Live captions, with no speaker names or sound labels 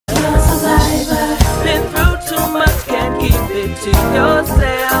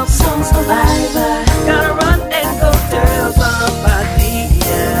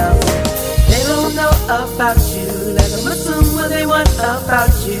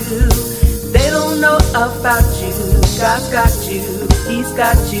you. They don't know about you. God's got you, He's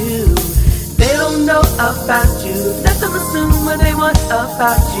got you. They don't know about you. Let them assume what they want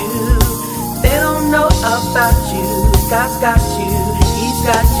about you. They don't know about you. God's got you, He's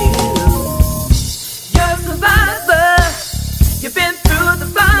got you. You're a survivor. You've been through the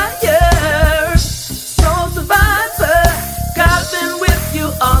fire. Soul survivor. God's been with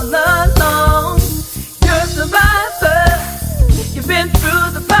you all along. You're a survivor. You've been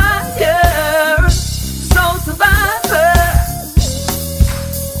through the fire. Soul survivor.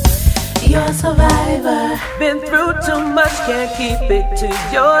 You're a survivor. Been through too much, can't keep it to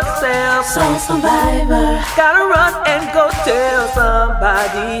yourself. Soul survivor. Gotta run and go tell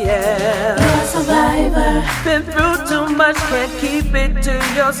somebody else. You're a survivor. Been through too much, can't keep it to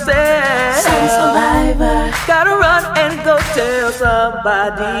yourself. Soul survivor. Gotta run and go tell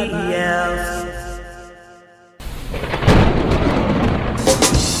somebody else.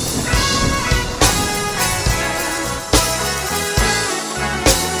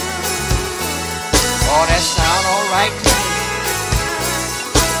 Oh, that sound all right to me.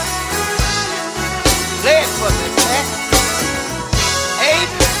 Play it for me, Jack. Hey.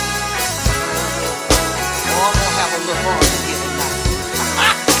 Oh, I'm gonna have a little fun here tonight.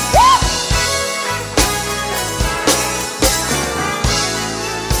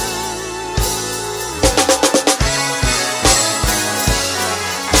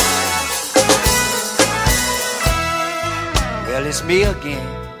 Well, it's me again.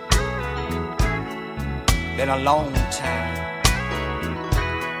 Been a long time.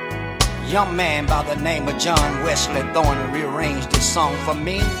 Young man by the name of John Wesley Thorne rearranged this song for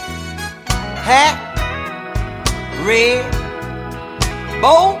me. Hat, red,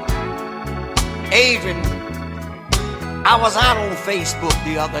 bow, Adrian. I was out on Facebook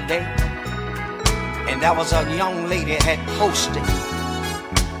the other day, and there was a young lady had posted,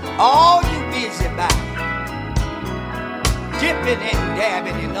 all you busy about dipping and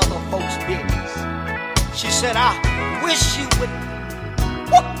dabbing in other folks' business. She said, I wish you would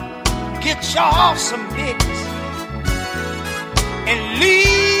get y'all some business and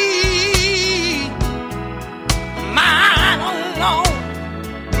leave mine alone.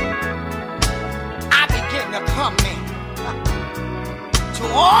 I began to comment to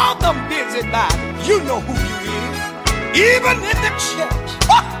all them busybodies. You know who you is. Even in the church.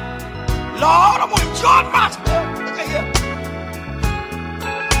 Lord, I'm going to enjoy myself. Look at here.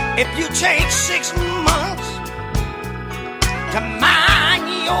 If you take 6 months to mind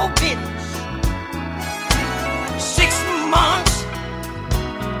your business, 6 months,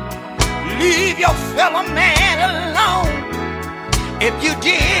 leave your fellow man alone. If you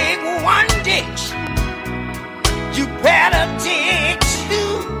dig 1 ditch, you better dig 2.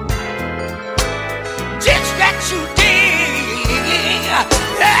 Ditch that you dig,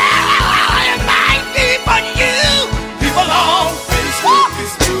 it might be for you. People on Facebook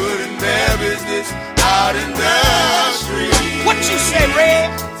is good and their business out in the street. What you say, Red?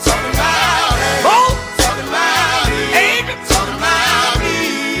 Talking about it. Who? Talking about it. Adrian? Talking about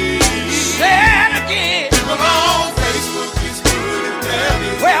me. Say it again. People on Facebook is good and their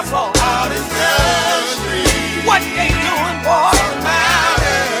business. Wherefore? Out in the street. What they doing, boy? Talking about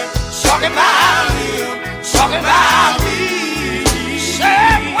it. Talking about him. Talking about me. Say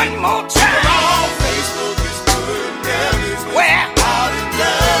it one more time. People on Facebook is good and their business. Where? Out in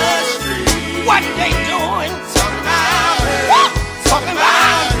the street. What they doing? Talking about it. What? Talking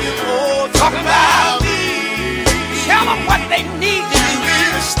about you. Oh, talking about me. Tell them what they need to do. You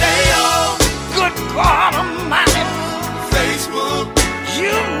need to stay on. Good God Almighty. Facebook.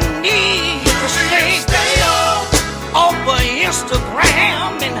 You need to stay on. Over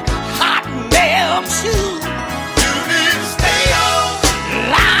Instagram and Hotmail too. You need to stay on.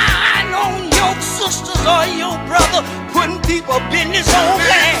 Lying on your sisters or your brother, putting people business on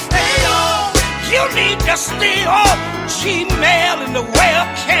blast. You need to stay off Gmail and the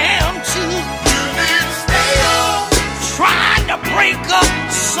webcam too. You need to stay off trying to break up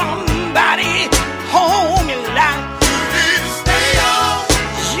somebody home in life. You need to stay off.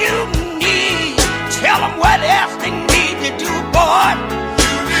 You need to tell them what else they need to do, boy.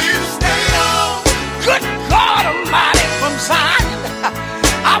 You need to stay off. Good God Almighty from Zion,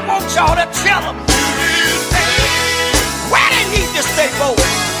 I want y'all to tell them you need to stay where they need to stay, boy.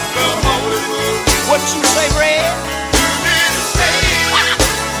 What you say, Red? You need to stay.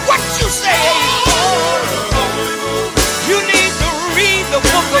 What you say? You need to read the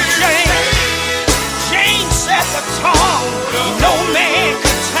book of James. James said the tongue no man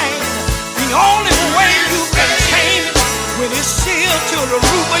can tame. The only way you can tame it when it's sealed to the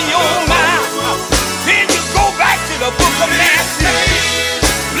roof of your mouth. Then you go back to the book of Matthew.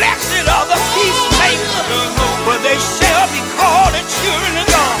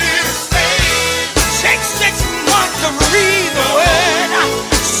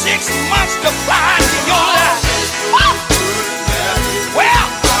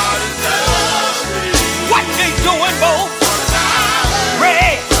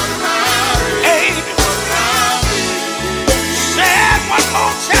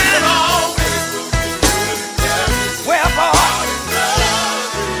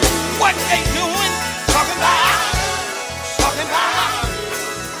 what they doing, talking about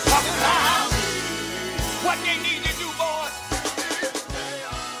what they need to do, boys.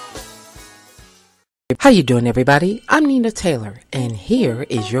 How you doing, everybody? I'm Nina Taylor, and here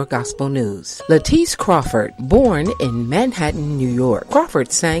is your gospel news. Latisse Crawford, born in Manhattan, New York.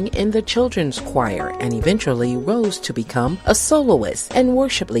 Crawford sang in the children's choir and eventually rose to become a soloist and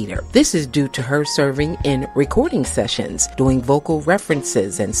worship leader. This is due to her serving in recording sessions, doing vocal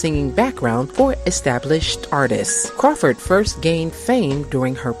references and singing background for established artists. Crawford first gained fame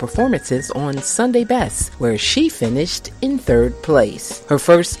during her performances on Sunday Best, where she finished in 3rd place. Her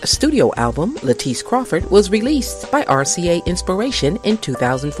first studio album, Latisse Crawford, was released by RCA Inspiration in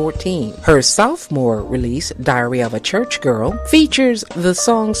 2014. Her sophomore release, Diary of a Church Girl, features the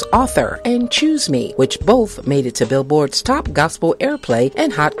song's Author and Choose Me, which both made it to Billboard's Top Gospel Airplay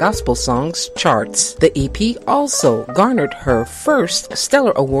and Hot Gospel Songs charts. The EP also garnered her first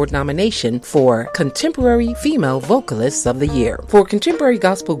Stellar Award nomination for Contemporary Female Vocalist of the Year. For contemporary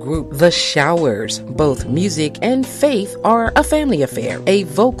gospel group The Showers, both music and faith are a family affair, a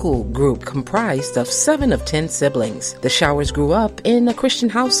vocal group comprised of 7 of 10 siblings. The Showers grew up in a Christian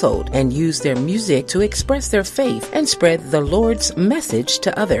household and used their music to express their faith and spread the Lord's message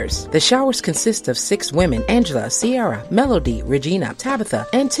to others. The Showers consist of 6 women: Angela, Sierra, Melody, Regina, Tabitha,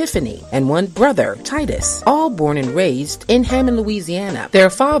 and Tiffany, and 1 brother, Titus, all born and raised in Hammond, Louisiana. Their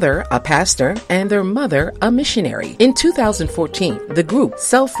father, a pastor, and their mother, a missionary. In 2014, the group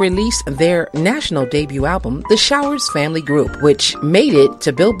self-released their national debut album, The Showers Family Group, which made it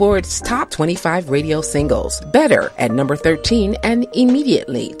to Billboard's top 25 radio singles, Better at number 13 and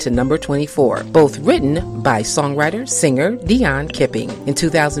Immediately to number 24, both written by songwriter, singer Dion Kipping. In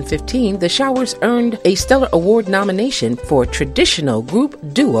 2015, The Showers earned a Stellar Award nomination for Traditional Group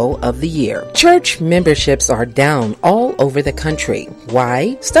Duo of the Year. Church memberships are down all over the country.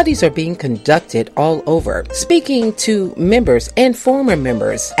 Why? Studies are being conducted all over, speaking to members and former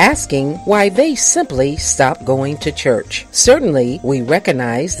members, asking why they simply stopped going to church. Certainly, we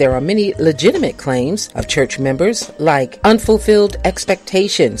recognize there are many legitimate claims of church members, like unfulfilled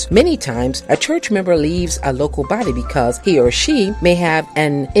expectations. Many times, a church member leaves a local body because he or she may have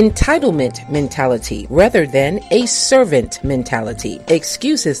an entitlement mentality rather than a servant mentality.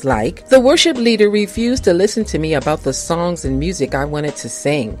 Excuses like, the worship leader refused to listen to me about the songs and music I wanted to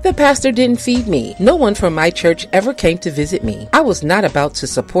sing. The pastor didn't feed me. No one from my church ever came to visit me. I was not about to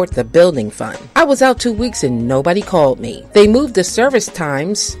support the building fund. I was out 2 weeks and nobody called me. They moved the service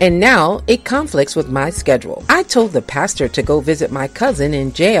times and now it conflicts with my schedule. I told the pastor to go visit my cousin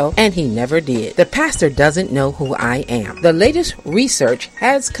in jail and he never did. The pastor doesn't know who I am. The latest research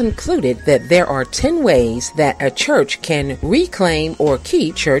has concluded that there are 10 ways that a church can reclaim or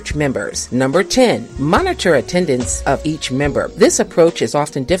keep church members. Number 10, monitor attendance of each member. This approach is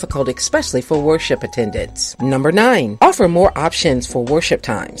often difficult, especially for worship attendance. Number 9, offer more options for worship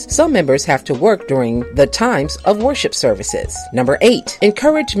times. Some members have to work during the times of worship services. Number 8,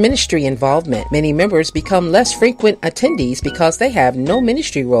 encourage ministry involvement. Many members become less frequent attendees because they have no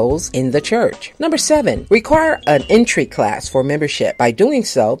ministry roles in the church. Number 7, require an entry class for membership. By doing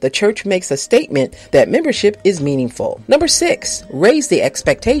so, the church makes a statement that membership is meaningful. Number 6, raise the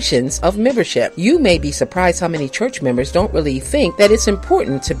expectations of membership. You may be surprised how many church members don't really think that it's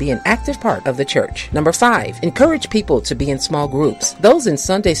important to be an active part of the church. Number 5, encourage people to be in small groups. Those in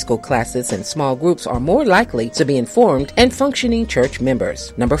Sunday school classes and small groups are more likely to be informed and functioning church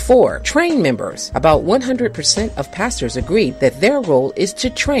members. Number 4, train members. About 100% of pastors agree that their role is to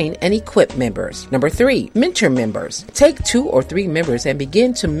train and equip members. Number 3, mentor members. Take 2 or 3 members and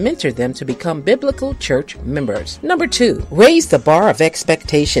begin to mentor them to become biblical church members. Number 2, raise the bar of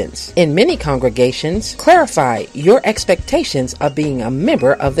expectations. In many congregations, clarify your expectations of being a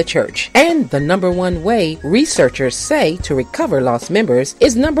member of the church. And the number 1 way researchers say to recover lost members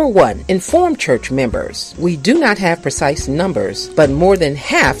is number 1, inform church members. We do not have precise numbers, but more than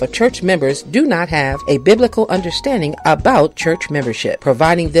half of church members do not have a biblical understanding about church membership.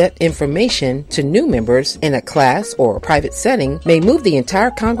 Providing that information to new members in a class or a private setting may move the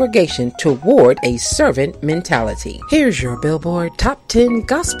entire congregation toward a servant mentality. Here's your Billboard Top 10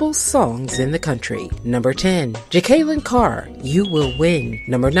 Gospel Songs in the Country. Number 10, Jacqueline Carr, You Will Win.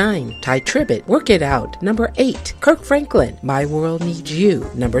 Number 9, Ty Tribbett, Work It Out. Number 8, Kirk Franklin, My World Needs You.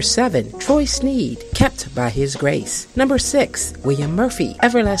 Number 7, Troy Sneed, Kept by His Grace. Number 6, William Murphy,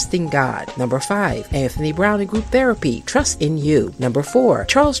 Everlasting God. Number 5, Anthony Brown and Group Therapy, Trust in You. Number 4,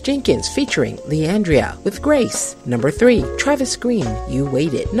 Charles Jenkins featuring Leandria with Grace. Number 3, Travis Green, You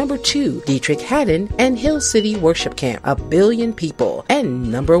Waited. Number 2, Dietrich Haddon and Hill City Worship Camp, A Billion People.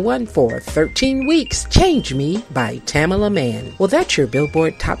 And number 1 for 13 weeks, Change Me by Tamala Mann. Well, that's your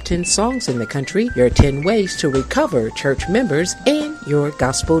Billboard Top 10 Songs in the Country, your 10 ways to recover church members, and your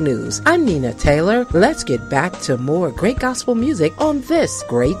gospel news. I'm Nina Taylor. Let's get back to more great gospel music on this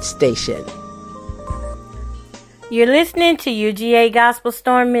great station. You're listening to UGA Gospel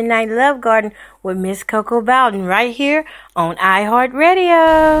Storm Midnight Love Garden with Miss Coco Bowden right here on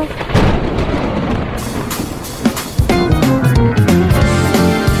iHeartRadio.